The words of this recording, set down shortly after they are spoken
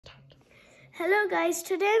Hello guys,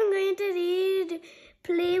 today I'm going to read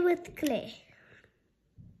Play with Clay.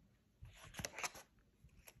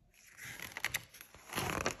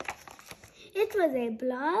 It was a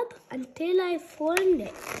blob until I formed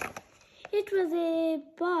it. It was a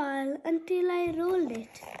ball until I rolled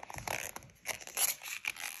it.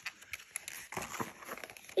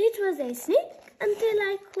 It was a snake until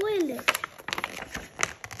I coiled it.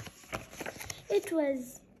 It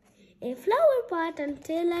was a flower pot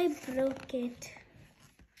until I broke it.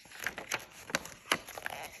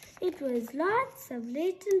 It was lots of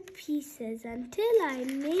little pieces until I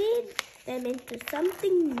made them into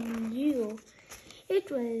something new. It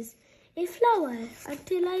was a flower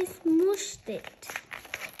until I smooshed it.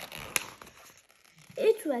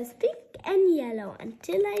 It was pink and yellow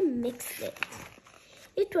until I mixed it.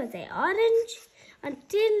 It was an orange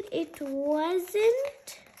until it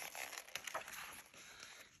wasn't.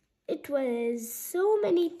 It was so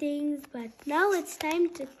many things, but now it's time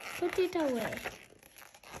to put it away.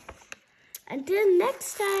 Until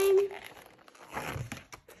next time,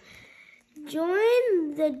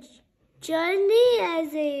 join the journey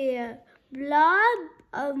as a blob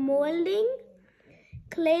of molding.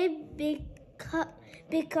 Clay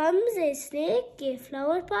becomes a snake, a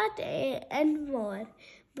flower pot, and more.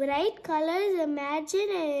 Bright colors, imagine,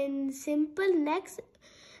 and simple necks,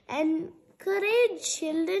 and encourage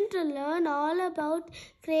children to learn all about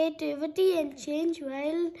creativity and change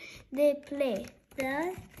while they play.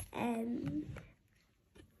 The end.